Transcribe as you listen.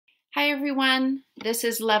Hi everyone, this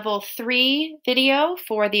is level 3 video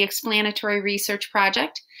for the Explanatory Research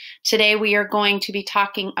Project. Today we are going to be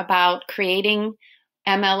talking about creating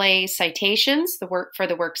MLA citations, the work for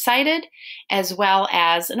the works cited, as well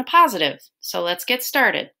as an appositive. So let's get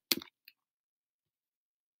started.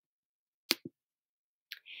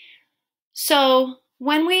 So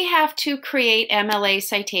when we have to create MLA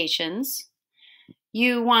citations,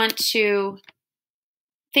 you want to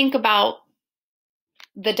think about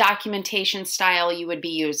the documentation style you would be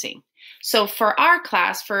using. So for our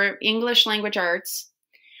class, for English Language Arts,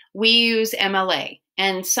 we use MLA,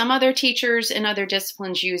 and some other teachers in other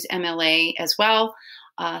disciplines use MLA as well.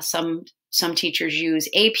 Some teachers use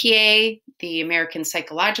APA, the American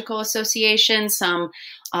Psychological Association. Some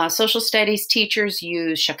social studies teachers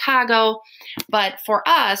use Chicago. But for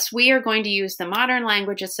us, we are going to use the Modern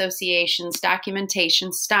Language Association's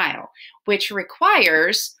documentation style, which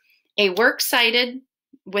requires a works cited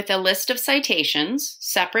with a list of citations,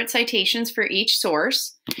 separate citations for each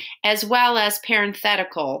source, as well as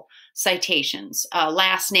parenthetical citations,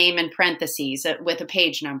 last name in parentheses with a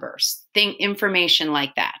page number, information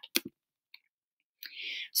like that.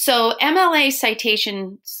 So MLA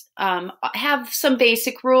citations have some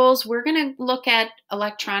basic rules. We're going to look at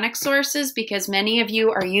electronic sources because many of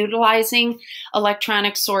you are utilizing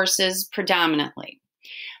electronic sources predominantly.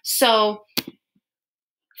 So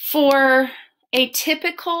for a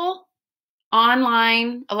typical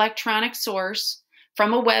online electronic source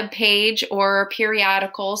from a web page or a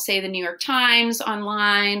periodical, say the New York Times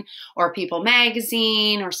online or People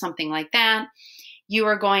magazine or something like that, you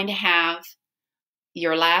are going to have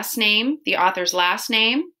your last name, the author's last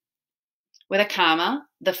name with a comma,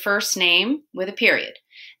 the first name with a period.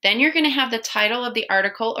 Then you're going to have the title of the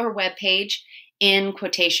article or web page in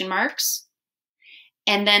quotation marks,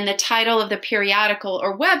 and then the title of the periodical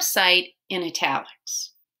or website in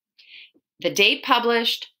italics. The date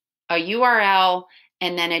published, a URL,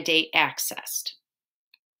 and then a date accessed.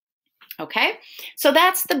 Okay, so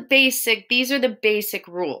that's the basic, these are the basic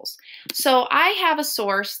rules. So I have a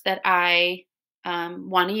source that I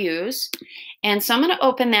want to use, and so I'm going to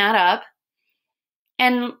open that up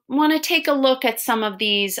and want to take a look at some of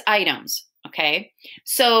these items. Okay,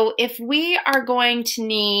 so if we are going to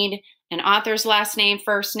need an author's last name,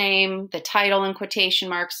 first name, the title in quotation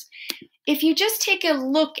marks, if you just take a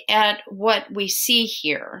look at what we see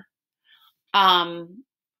here,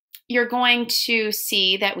 you're going to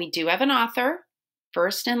see that we do have an author,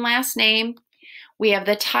 first and last name. We have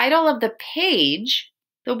the title of the page,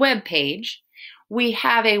 the web page. We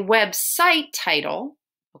have a website title,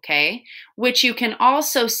 okay, which you can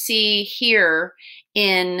also see here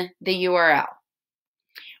in the URL.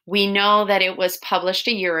 We know that it was published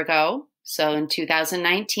a year ago, so in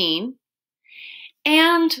 2019,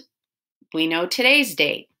 and we know today's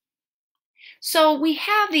date. So we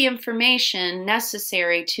have the information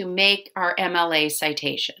necessary to make our MLA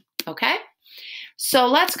citation, okay? So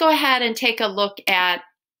let's go ahead and take a look at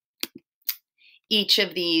each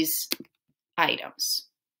of these items.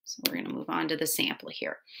 So we're going to move on to the sample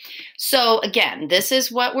here. So again, this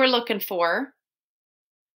is what we're looking for.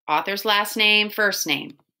 Author's last name, first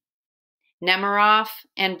name. Nemiroff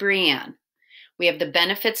and Brienne. We have the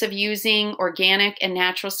benefits of using organic and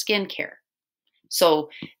natural skincare. So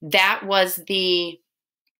that was the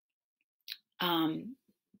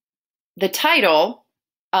title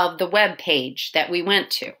of the web page that we went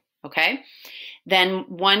to, okay? Then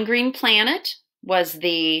One Green Planet was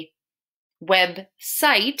the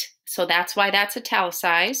website, so that's why that's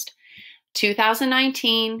italicized.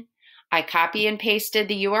 2019, I copy and pasted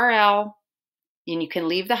the URL, and you can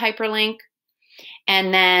leave the hyperlink,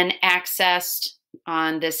 and then accessed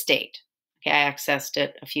on this date. Okay, I accessed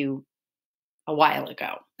it a while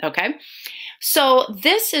ago, okay? So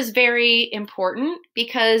this is very important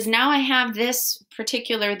because now I have this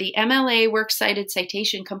particular, the MLA works cited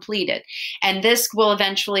citation completed, and this will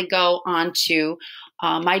eventually go on to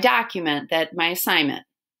my document, my assignment,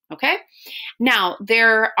 okay? Now,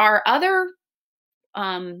 there are other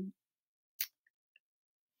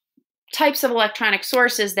types of electronic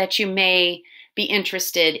sources that you may be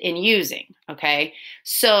interested in using, okay?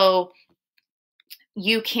 So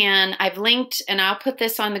you can, I've linked, and I'll put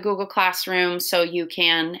this on the Google Classroom so you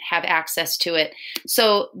can have access to it.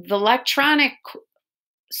 So the electronic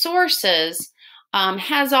sources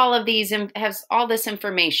has all of these, has all this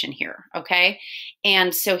information here, okay?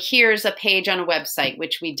 And so here's a page on a website,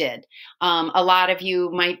 which we did. A lot of you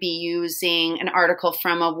might be using an article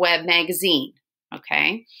from a web magazine,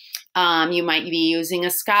 okay? You might be using a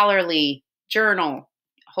scholarly journal,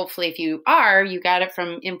 hopefully if you are, you got it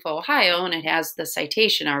from Info Ohio and it has the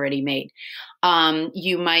citation already made.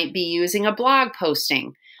 You might be using a blog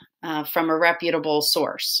posting from a reputable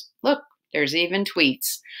source. Look, there's even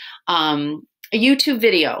tweets. A YouTube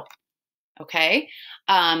video, okay?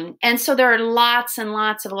 And so there are lots and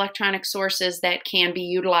lots of electronic sources that can be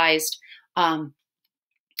utilized on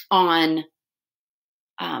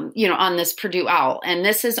this Purdue OWL. And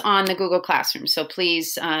this is on the Google Classroom. So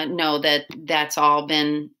please know that that's all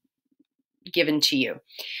been given to you.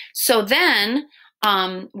 So then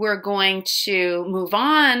we're going to move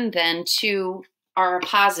on then to our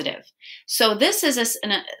positive. So this is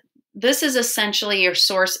essentially your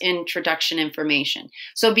source introduction information.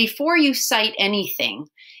 So before you cite anything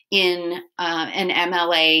in an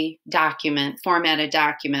MLA document, formatted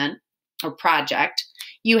document or project,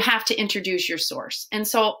 you have to introduce your source. And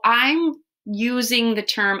so I'm using the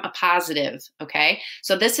term a positive, okay?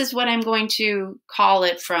 So this is what I'm going to call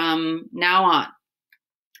it from now on.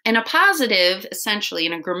 And a positive, essentially,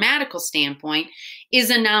 in a grammatical standpoint, is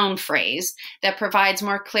a noun phrase that provides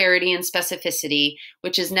more clarity and specificity,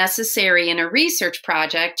 which is necessary in a research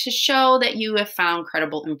project to show that you have found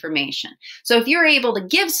credible information. So if you're able to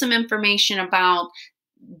give some information about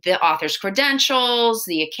the author's credentials,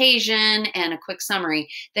 the occasion, and a quick summary,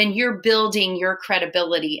 then you're building your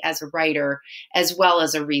credibility as a writer as well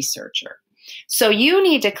as a researcher. So you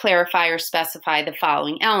need to clarify or specify the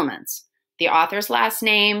following elements: the author's last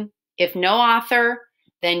name. If no author,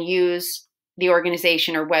 then use the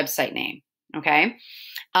organization or website name, okay?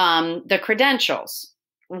 The credentials.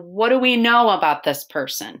 What do we know about this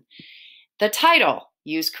person? The title.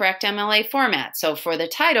 Use correct MLA format. So for the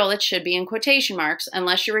title, it should be in quotation marks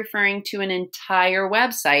unless you're referring to an entire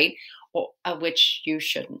website, of which you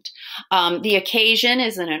shouldn't. The occasion,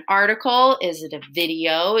 is it an article? Is it a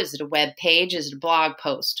video? Is it a web page? Is it a blog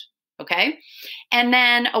post? Okay. And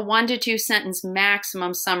then a 1 to 2 sentence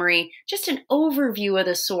maximum summary, just an overview of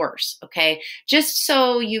the source. Okay. Just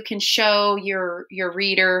so you can show your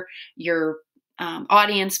reader, your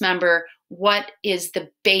audience member, what is the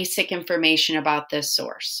basic information about this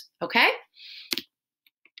source. Okay.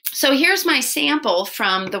 So here's my sample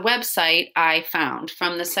from the website I found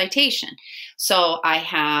from the citation. So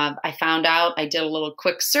I found out, I did a little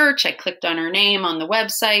quick search. I clicked on her name on the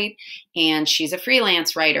website, and she's a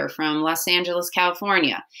freelance writer from Los Angeles,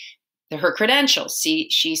 California. Her credentials,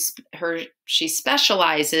 she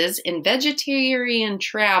specializes in vegetarian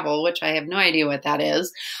travel, which I have no idea what that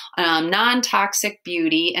is, non-toxic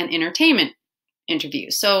beauty and entertainment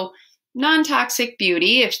interviews. So non-toxic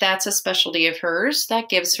beauty, if that's a specialty of hers, that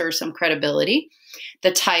gives her some credibility.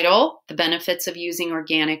 The title, the benefits of using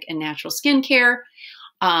organic and natural skincare.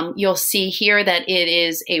 You'll see here that it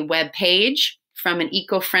is a web page from an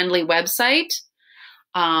eco-friendly website.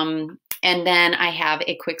 And then I have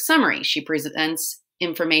a quick summary. She presents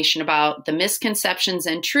information about the misconceptions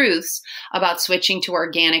and truths about switching to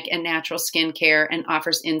organic and natural skincare and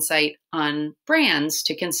offers insight on brands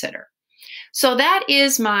to consider. So that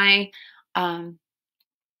is my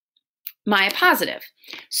positive.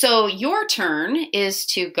 So your turn is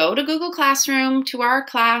to go to Google Classroom, to our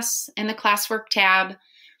class in the classwork tab,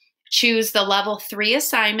 choose the level 3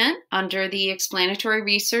 assignment under the explanatory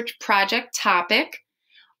research project topic,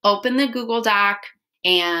 open the Google Doc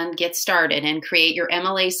and get started and create your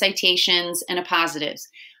MLA citations and a positives.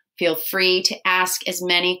 Feel free to ask as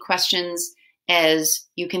many questions as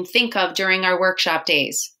you can think of during our workshop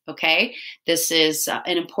days, okay? This is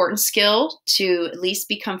an important skill to at least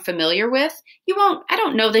become familiar with. I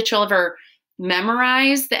don't know that you'll ever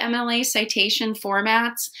memorize the MLA citation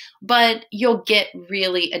formats, but you'll get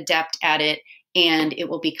really adept at it and it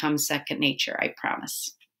will become second nature, I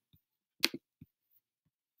promise.